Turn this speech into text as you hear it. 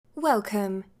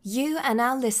Welcome. You are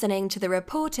now listening to the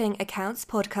Reporting Accounts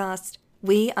podcast.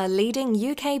 We are leading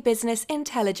UK business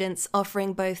intelligence,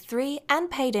 offering both free and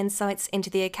paid insights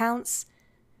into the accounts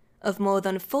of more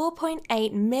than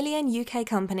 4.8 million UK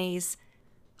companies.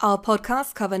 Our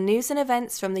podcasts cover news and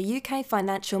events from the UK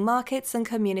financial markets and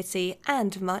community,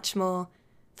 and much more.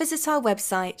 Visit our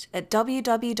website at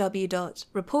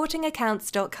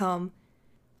www.reportingaccounts.com.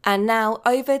 And now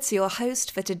over to your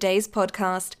host for today's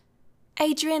podcast,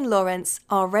 Adrian Lawrence,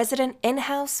 our resident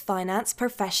in-house finance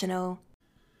professional.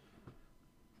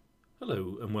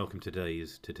 Hello and welcome to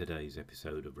today's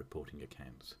episode of Reporting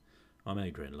Accounts. I'm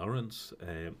Adrian Lawrence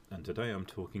and today I'm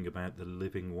talking about the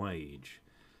living wage.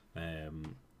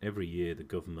 Every year the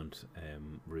government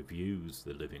reviews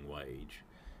the living wage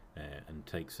and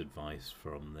takes advice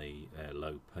from the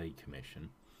Low Pay Commission.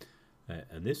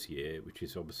 And this year, which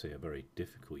is obviously a very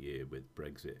difficult year with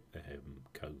Brexit,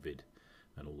 COVID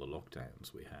and all the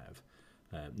lockdowns we have,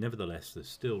 nevertheless there's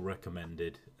still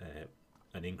recommended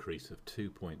an increase of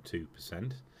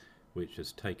 2.2%, which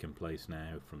has taken place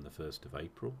now from the 1st of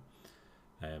April.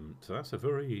 So that's a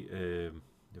very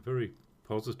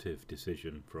positive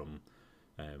decision from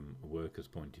a worker's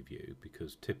point of view,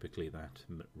 because typically that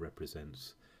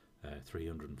represents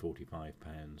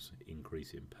 £345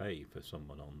 increase in pay for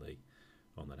someone on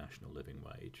the national living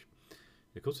wage.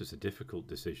 Of course, it's a difficult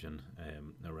decision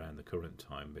around the current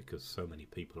time because so many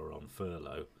people are on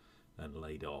furlough and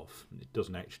laid off. It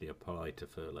doesn't actually apply to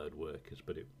furloughed workers,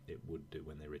 but it would do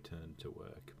when they return to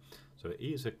work. So it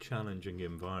is a challenging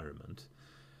environment,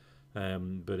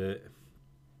 but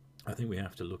I think we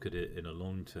have to look at it in a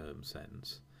long-term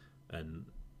sense.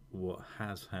 And what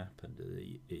has happened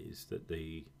is that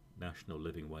the national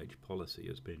living wage policy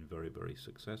has been very, very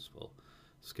successful.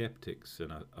 Skeptics,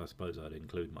 and I suppose I'd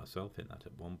include myself in that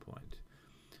at one point,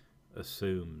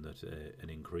 assume that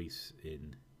an increase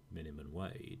in minimum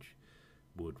wage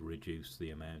would reduce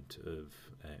the amount of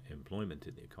employment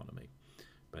in the economy.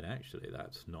 But actually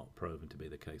that's not proven to be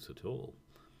the case at all.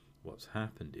 What's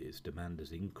happened is demand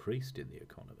has increased in the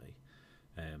economy,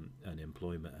 and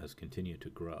employment has continued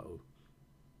to grow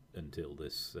until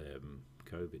this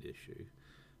COVID issue,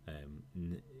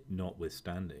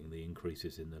 notwithstanding the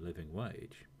increases in the living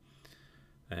wage.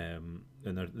 And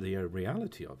the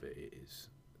reality of it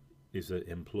is that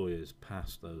employers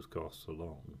pass those costs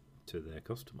along to their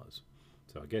customers.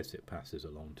 So I guess it passes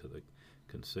along to the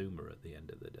consumer at the end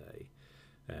of the day.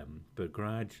 But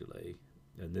gradually,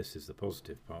 and this is the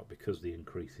positive part, because the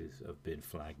increases have been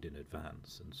flagged in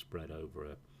advance and spread over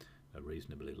a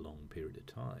reasonably long period of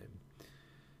time,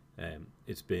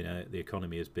 the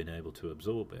economy has been able to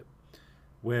absorb it.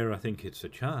 Where I think it's a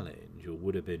challenge, or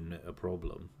would have been a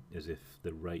problem, is if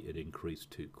the rate had increased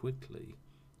too quickly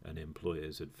and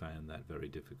employers had found that very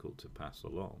difficult to pass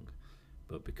along.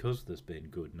 But because there's been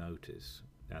good notice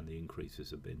and the increases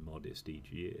have been modest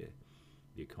each year,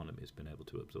 the economy has been able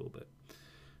to absorb it.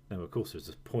 Now, of course, there's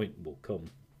a point will come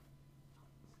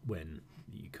when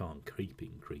you can't keep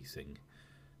increasing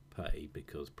pay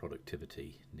because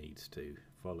productivity needs to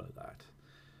follow that.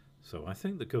 So I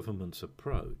think the government's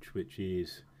approach, which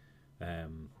is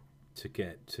to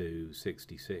get to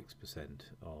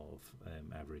 66% of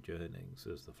average earnings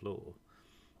as the floor,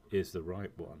 is the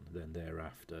right one. Then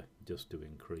thereafter, just to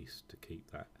increase to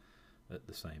keep that at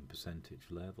the same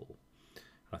percentage level.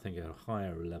 I think a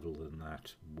higher level than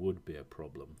that would be a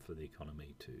problem for the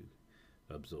economy to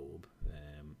absorb,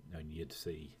 and you'd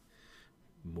see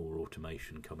more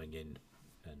automation coming in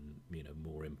and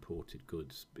more imported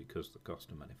goods, because the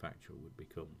cost of manufacture would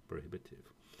become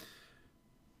prohibitive.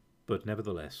 But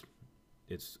nevertheless,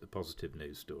 it's a positive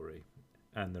news story,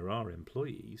 and there are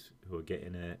employees who are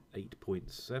getting a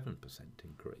 8.7%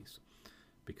 increase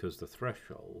because the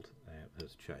threshold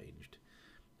has changed,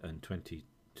 and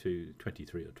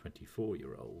 23 or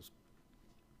 24-year-olds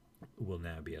will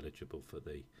now be eligible for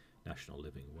the national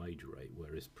living wage rate,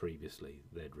 whereas previously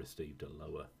they'd received a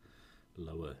lower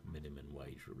minimum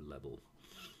wage level.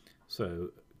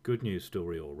 So good news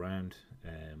story all round.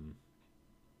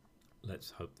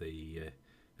 Let's hope the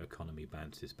economy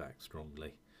bounces back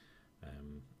strongly,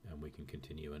 and we can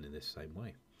continue in this same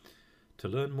way. To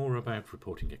learn more about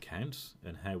reporting accounts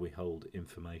and how we hold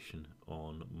information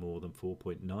on more than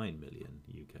 4.9 million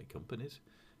UK companies,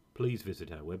 please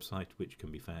visit our website, which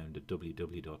can be found at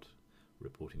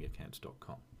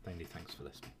www.reportingaccounts.com. Thanks for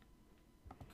listening.